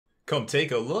Come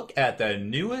take a look at the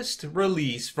newest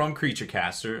release from Creature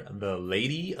Caster, the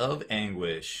Lady of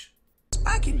Anguish.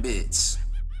 Spiky bits.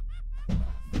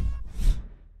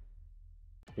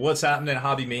 What's happening,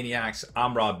 Hobby Maniacs?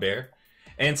 I'm Baer,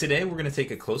 and today we're going to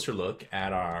take a closer look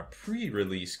at our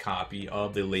pre-release copy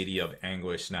of the Lady of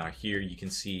Anguish. Now here you can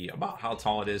see about how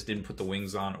tall it is. Didn't put the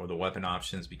wings on or the weapon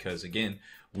options because, again,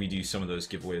 we do some of those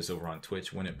giveaways over on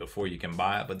Twitch. Win it before you can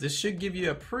buy it, but this should give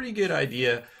you a pretty good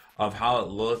idea of how it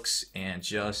looks and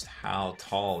just how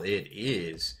tall it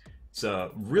is. It's a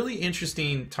really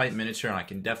interesting type miniature, and I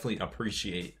can definitely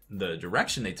appreciate the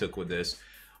direction they took with this,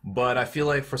 but I feel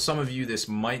like for some of you this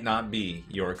might not be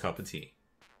your cup of tea.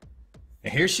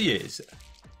 And here she is,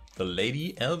 the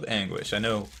Lady of Anguish. I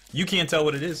know you can't tell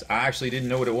what it is. I actually didn't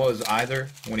know what it was either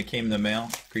when it came in the mail.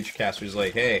 Creature Caster's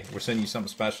like, hey, we're sending you something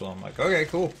special. I'm like, okay,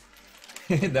 cool.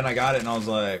 Then I got it and I was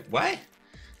like, what?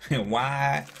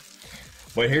 Why?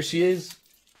 But here she is,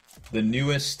 the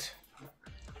newest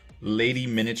lady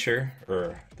miniature,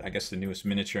 or I guess the newest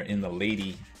miniature in the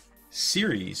lady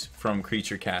series from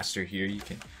Creature Caster. Here you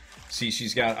can see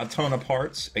she's got a ton of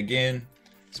parts. Again,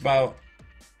 it's about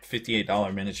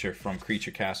 $58 miniature from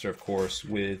Creature Caster, of course,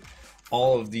 with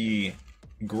all of the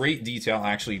great detail,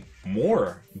 actually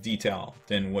more detail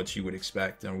than what you would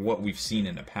expect and what we've seen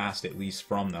in the past, at least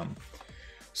from them.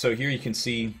 So here you can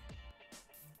see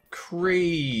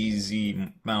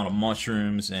crazy amount of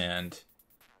mushrooms and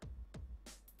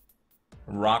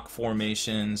rock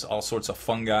formations, all sorts of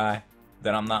fungi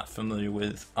that I'm not familiar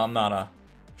with. I'm not a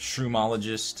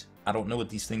shroomologist. I don't know what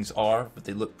these things are, but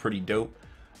they look pretty dope.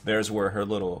 There's where her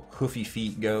little hoofy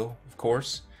feet go, of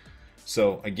course.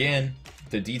 So again,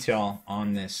 the detail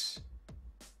on this,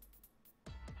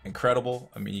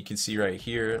 incredible. I mean, you can see right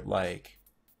here, like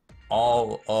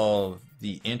all of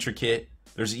the intricate,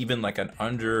 there's even like an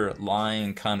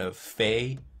underlying kind of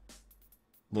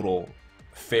little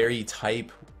fairy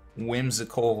type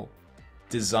whimsical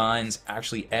designs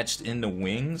actually etched in the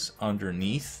wings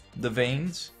underneath the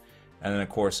veins. And then of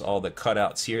course all the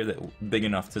cutouts here that big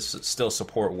enough to still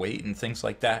support weight and things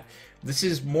like that. This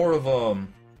is more of a,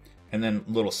 and then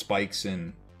little spikes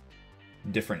in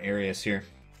different areas here.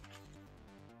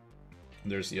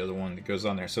 There's the other one that goes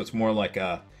on there. So it's more like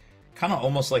a, kind of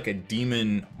almost like a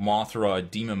demon Mothra, a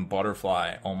demon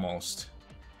butterfly almost,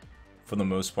 for the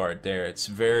most part there. It's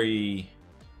very,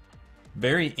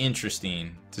 very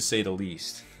interesting to say the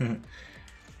least.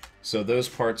 So those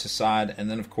parts aside, and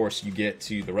then of course you get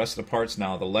to the rest of the parts.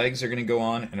 Now the legs are going to go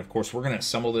on, and of course we're going to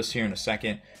assemble this here in a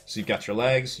second. So you've got your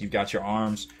legs, you've got your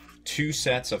arms, two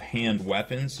sets of hand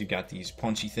weapons. You've got these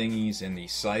punchy thingies and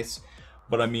these scythes.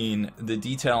 But I mean, the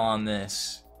detail on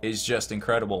this is just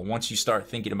incredible once you start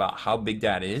thinking about how big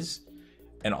that is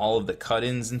and all of the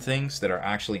cut-ins and things that are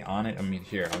actually on it. I mean,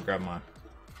 here, I'll grab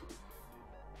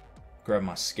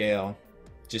my scale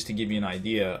just to give you an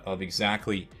idea of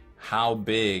exactly how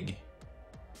big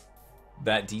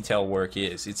that detail work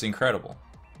is. It's incredible.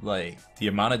 Like, the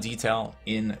amount of detail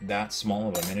in that small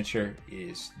of a miniature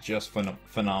is just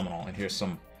phenomenal. And here's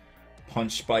some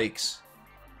punch spikes,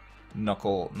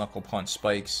 knuckle punch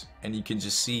spikes, and you can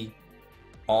just see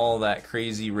all that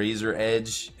crazy razor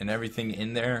edge and everything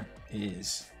in there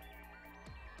is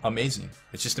amazing.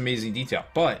 It's just amazing detail.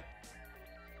 But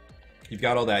you've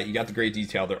got all that, you got the great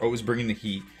detail. They're always bringing the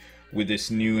heat with this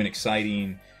new and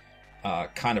exciting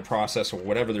kind of process or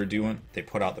whatever they're doing. They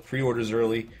put out the pre-orders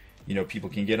early, you know, people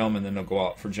can get them, and then they'll go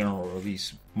out for general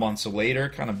release months later,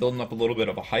 kind of building up a little bit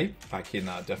of a hype. I can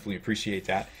definitely appreciate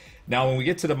that. Now when we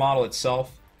get to the model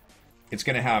itself, it's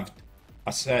going to have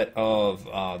a set of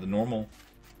the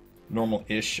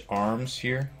normal-ish arms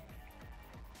here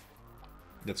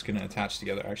that's going to attach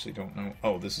together. I actually don't know.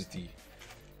 Oh, this is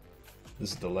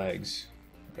the legs,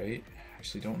 right? I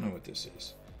actually don't know what this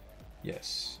is.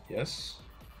 Yes.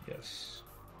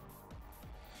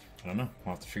 I don't know.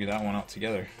 We'll have to figure that one out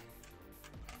together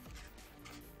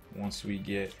once we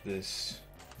get this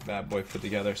bad boy put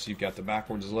together. So you've got the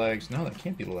backwards legs. No, that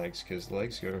can't be the legs because the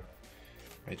legs go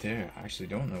right there. I actually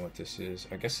don't know what this is.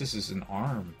 I guess this is an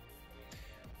arm.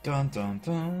 Dun dun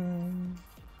dun.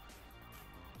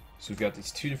 So we've got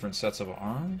these two different sets of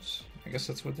arms. I guess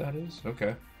that's what that is.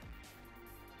 Okay.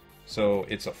 So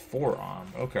it's a forearm.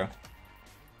 Okay.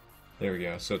 There we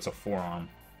go. So it's a forearm.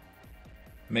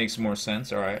 Makes more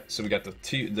sense. All right. So we got so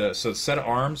the set of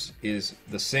arms is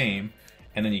the same,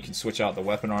 and then you can switch out the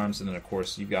weapon arms, and then of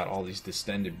course you've got all these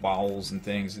distended bowels and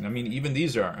things. And I mean, even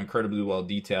these are incredibly well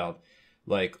detailed,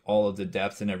 like all of the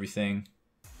depth and everything.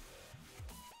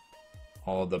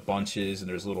 All of the bunches, and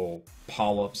there's little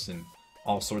polyps and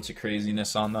all sorts of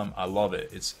craziness on them. I love it.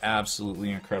 It's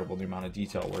absolutely incredible the amount of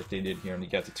detail work they did here. And you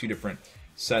got the two different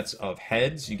sets of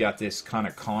heads. You got this kind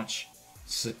of conch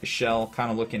shell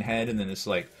kind of looking head, and then this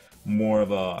like more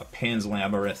of a Pan's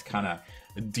Labyrinth kind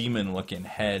of demon looking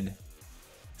head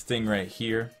thing right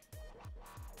here.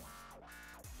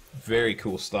 Very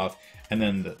cool stuff. And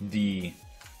then the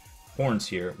horns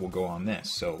here will go on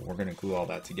this. So we're going to glue all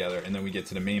that together, and then we get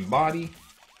to the main body.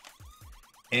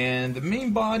 And the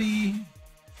main body,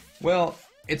 well,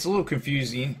 it's a little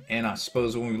confusing, and I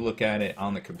suppose when we look at it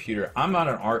on the computer, I'm not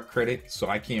an art critic, so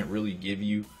I can't really give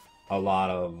you a lot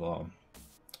of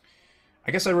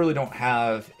I guess I really don't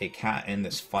have a cat in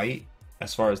this fight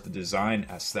as far as the design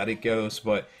aesthetic goes,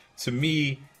 but to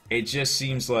me it just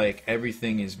seems like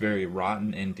everything is very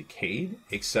rotten and decayed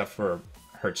except for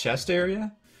her chest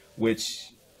area,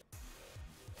 which,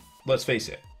 let's face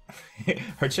it,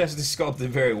 her chest is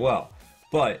sculpted very well,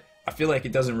 but I feel like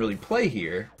it doesn't really play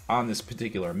here on this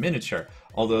particular miniature,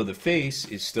 although the face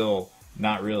is still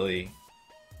not really,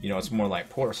 you know, it's more like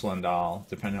porcelain doll,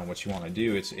 depending on what you want to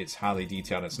do. It's highly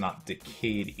detailed. It's not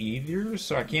decayed either,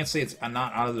 so I can't say it's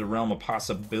not out of the realm of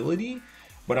possibility,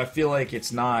 but I feel like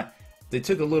it's not. They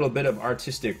took a little bit of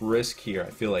artistic risk here,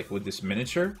 I feel like, with this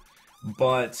miniature,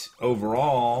 but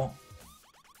overall,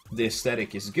 the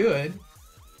aesthetic is good.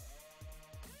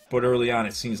 But early on,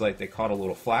 it seems like they caught a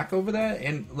little flack over that.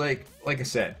 And like I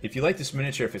said, if you like this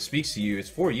miniature, if it speaks to you, it's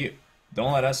for you.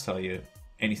 Don't let us tell you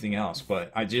anything else.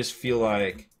 But I just feel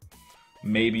like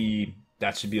maybe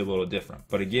that should be a little different.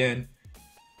 But again,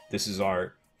 this is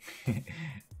art.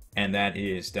 And that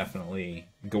is definitely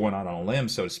going out on a limb,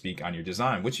 so to speak, on your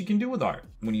design, which you can do with art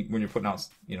when you're putting out,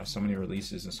 you know, so many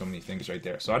releases and so many things right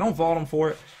there. So I don't fault them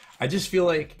for it. I just feel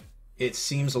like it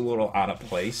seems a little out of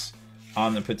place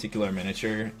on the particular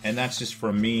miniature, and that's just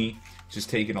from me just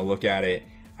taking a look at it.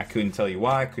 I couldn't tell you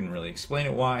why, I couldn't really explain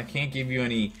it why. I can't give you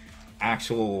any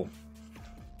actual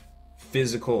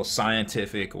physical,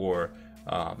 scientific, or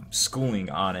schooling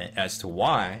on it as to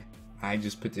why. I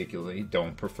just particularly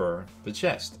don't prefer the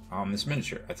chest on this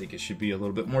miniature. I think it should be a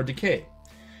little bit more decayed.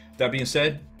 That being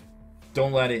said,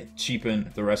 don't let it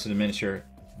cheapen the rest of the miniature.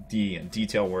 The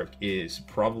detail work is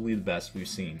probably the best we've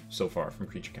seen so far from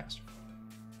Creature Caster.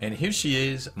 And here she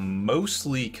is,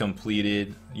 mostly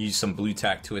completed. Use some blue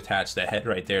tack to attach the head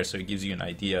right there, so it gives you an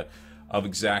idea of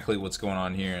exactly what's going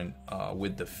on here, and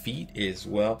with the feet as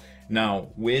well. Now,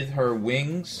 with her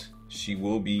wings, she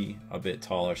will be a bit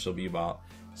taller. She'll be about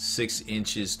 6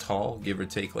 inches tall, give or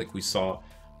take, like we saw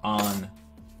on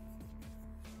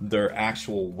their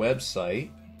actual website.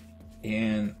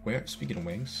 And where, speaking of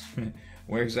wings,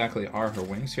 where exactly are her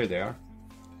wings? Here they are.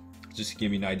 Just to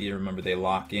give you an idea, remember they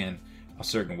lock in a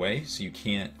certain way, so you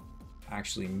can't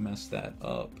actually mess that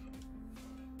up.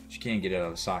 You can't get it out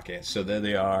of the socket. So there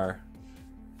they are,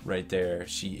 right there.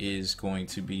 She is going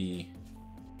to be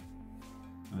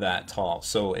that tall.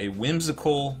 So a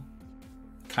whimsical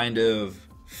kind of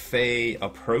fey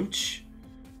approach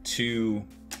to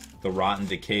the rotten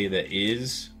decay that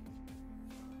is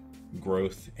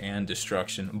growth and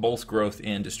destruction, both growth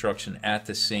and destruction at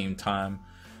the same time.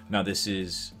 Now this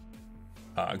is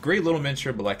a great little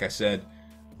miniature, but like I said,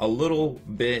 a little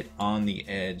bit on the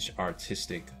edge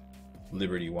artistic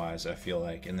liberty wise, I feel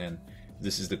like. And then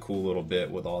this is the cool little bit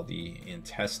with all the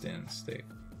intestines that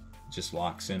just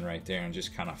locks in right there and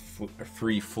just kind of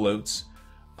free floats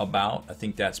about. I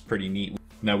think that's pretty neat.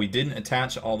 Now, we didn't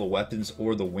attach all the weapons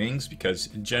or the wings because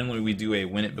generally we do a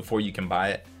win it before you can buy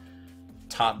it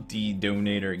top D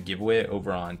donator giveaway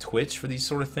over on Twitch for these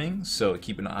sort of things, so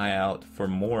keep an eye out for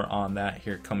more on that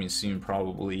here coming soon,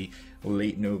 probably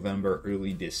late November,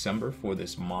 early December for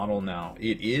this model. Now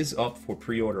it is up for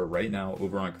pre-order right now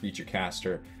over on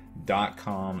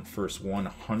creaturecaster.com. First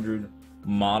 100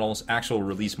 models, actual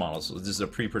release models, so this is a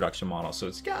pre-production model, so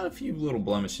it's got a few little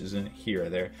blemishes in it here or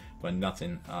there, but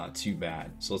nothing too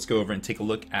bad. So let's go over and take a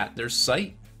look at their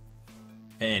site.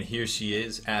 And here she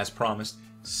is, as promised,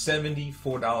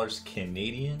 $74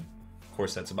 Canadian. Of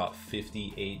course, that's about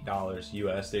 $58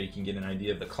 US. There you can get an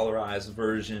idea of the colorized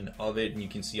version of it, and you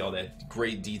can see all that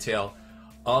great detail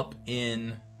up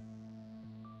in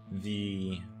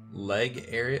the leg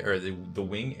area, or the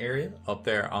wing area up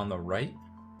there on the right,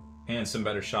 and some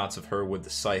better shots of her with the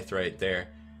scythe right there.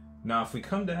 Now if we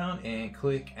come down and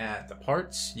click at the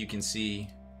parts, you can see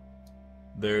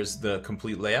there's the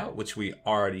complete layout, which we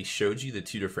already showed you, the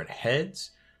 2 different heads,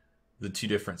 the 2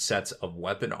 different sets of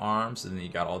weapon arms, and then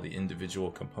you got all the individual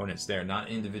components there, not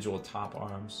individual top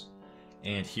arms.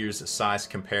 And here's a size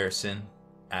comparison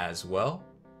as well.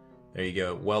 There you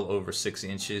go, well over 6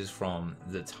 inches from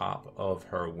the top of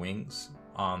her wings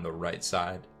on the right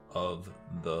side of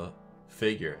the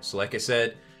figure. So like I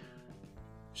said,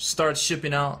 starts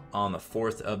shipping out on the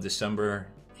 4th of December.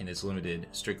 and is limited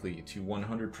strictly to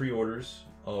 100 pre-orders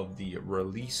of the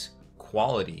release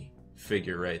quality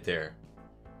figure right there.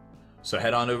 So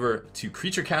head on over to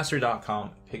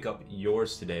creaturecaster.com, pick up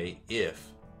yours today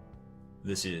if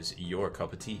this is your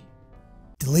cup of tea.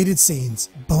 Deleted scenes,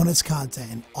 bonus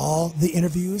content, and all the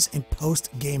interviews and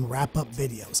post-game wrap-up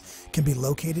videos can be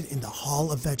located in the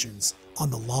Hall of Veterans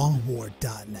on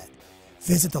thelongwar.net.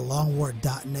 Visit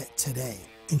thelongwar.net today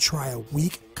and try a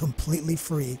week completely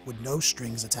free with no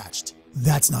strings attached.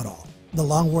 That's not all.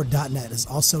 Thelongwar.net is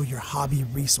also your hobby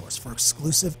resource for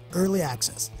exclusive early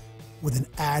access with an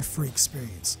ad-free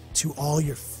experience to all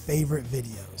your favorite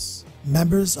videos.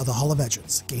 Members of the Hall of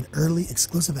Veterans gain early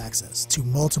exclusive access to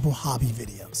multiple hobby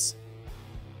videos.